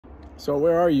So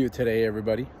where are you today,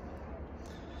 everybody?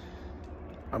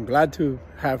 I'm glad to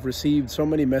have received so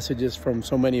many messages from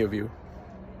so many of you.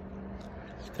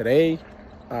 Today,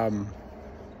 I'm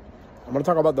going to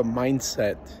talk about the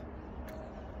mindset.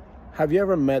 Have you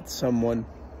ever met someone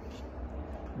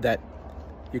that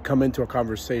you come into a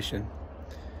conversation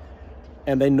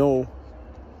and they know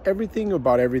everything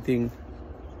about everything,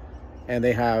 and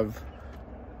they have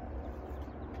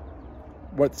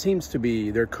what seems to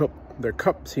be their cup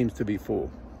seems to be full,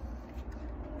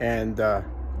 and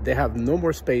they have no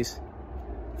more space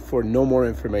for no more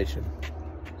information,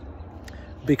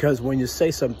 because when you say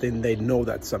something, they know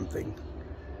that's something.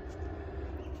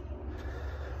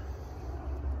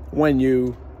 When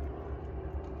you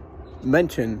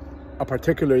mention a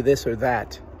particular this or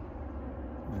that,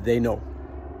 they know.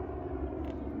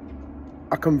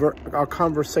 A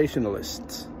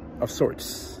conversationalist of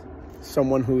sorts,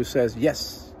 someone who says,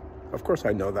 yes, of course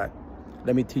I know that.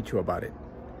 Let me teach you about it.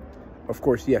 Of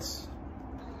course, yes.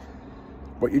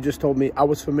 What you just told me, I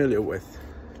was familiar with.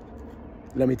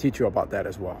 Let me teach you about that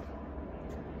as well.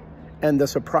 And the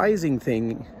surprising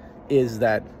thing is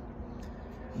that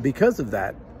because of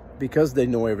that, because they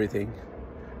know everything,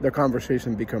 their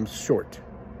conversation becomes short.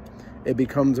 It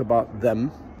becomes about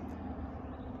them,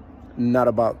 not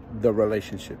about the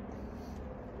relationship.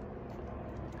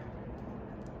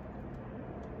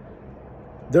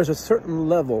 There's a certain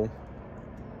level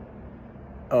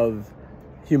of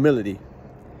humility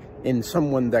in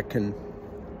someone that can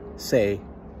say,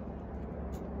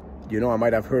 you know, I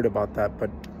might have heard about that, but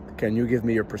can you give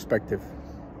me your perspective?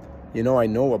 You know, I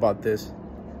know about this,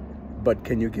 but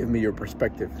can you give me your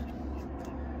perspective?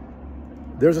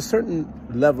 There's a certain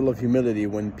level of humility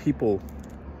when people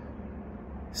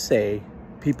say,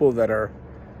 people that are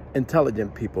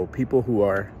intelligent people, people who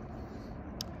are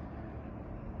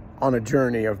on a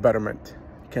journey of betterment,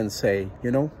 can say,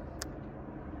 you know,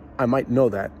 I might know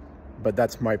that, but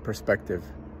that's my perspective.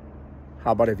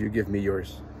 How about if you give me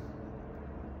yours?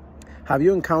 Have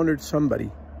you encountered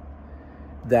somebody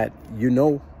that you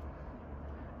know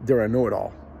they're a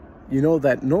know-it-all? You know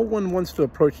that no one wants to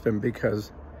approach them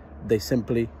because they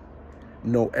simply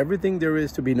know everything there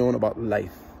is to be known about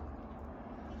life.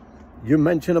 You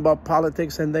mention about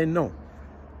politics and they know.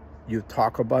 You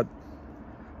talk about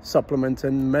supplements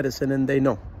and medicine and they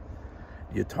know.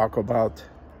 You talk about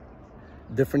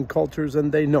different cultures and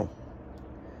they know.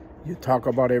 You talk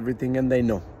about everything and they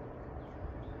know.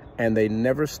 And they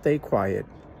never stay quiet.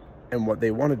 And what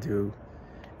they want to do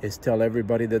is tell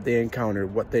everybody that they encounter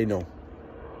what they know.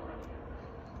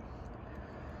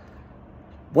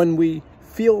 When we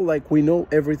feel like we know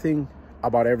everything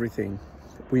about everything,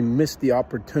 we miss the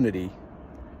opportunity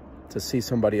to see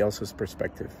somebody else's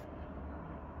perspective.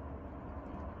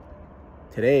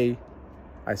 Today,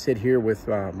 I sit here with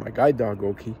my guide dog,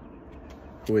 Oki,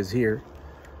 who is here.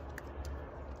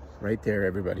 Right there,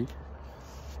 everybody.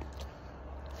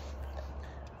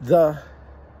 The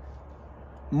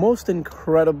most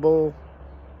incredible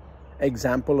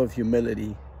example of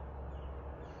humility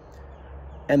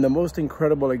and the most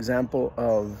incredible example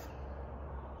of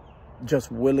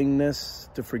just willingness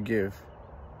to forgive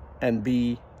and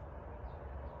be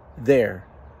there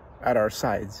at our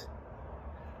sides.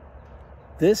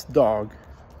 This dog,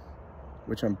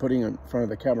 which I'm putting in front of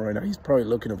the camera right now, he's probably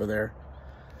looking over there.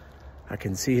 I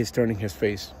can see he's turning his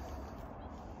face.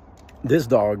 This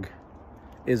dog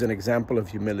is an example of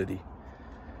humility.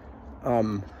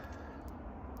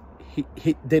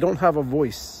 They don't have a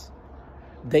voice.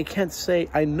 They can't say,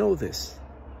 I know this.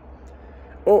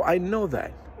 Oh, I know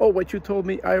that. Oh, what you told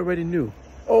me, I already knew.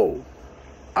 Oh,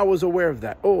 I was aware of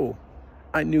that. Oh,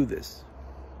 I knew this.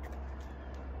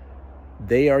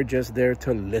 They are just there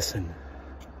to listen.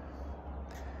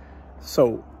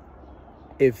 So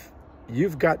if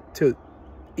you've got two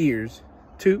ears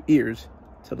to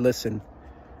listen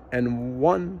and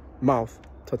one mouth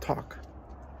to talk,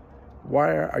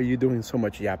 why are you doing so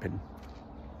much yapping?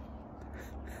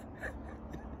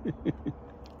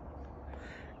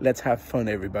 Let's have fun,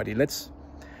 everybody. Let's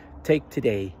take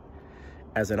today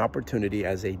as an opportunity,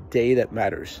 as a day that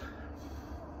matters.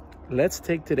 Let's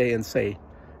take today and say,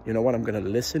 you know what, I'm going to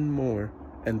listen more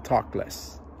and talk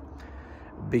less.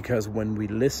 Because when we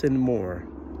listen more,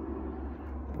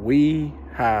 we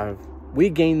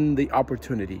gain the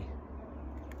opportunity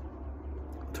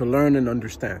to learn and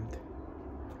understand.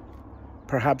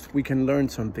 Perhaps we can learn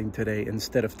something today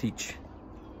instead of teach.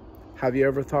 Have you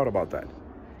ever thought about that?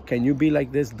 Can you be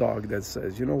like this dog that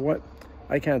says, you know what,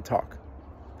 I can't talk,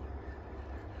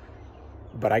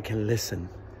 but I can listen?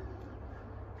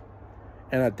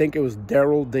 And I think it was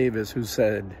Daryl Davis who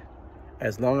said,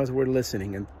 as long as we're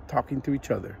listening and talking to each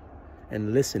other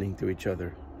and listening to each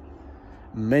other,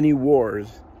 many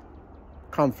wars,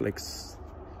 conflicts,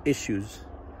 issues,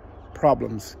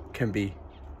 problems can be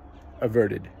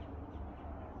averted.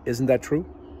 Isn't that true?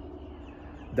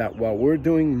 That while we're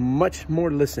doing much more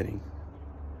listening,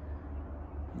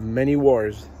 many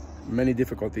wars, many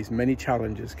difficulties, many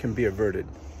challenges can be averted.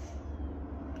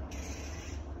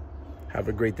 Have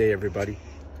a great day, everybody.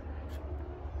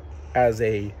 As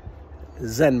a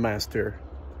Zen master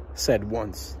said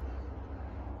once,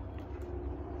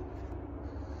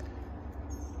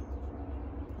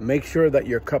 make sure that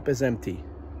your cup is empty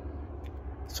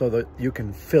so that you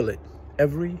can fill it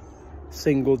every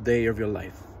single day of your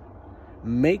life.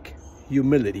 Make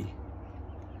humility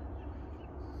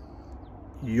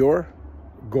your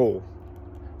goal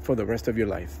for the rest of your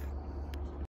life.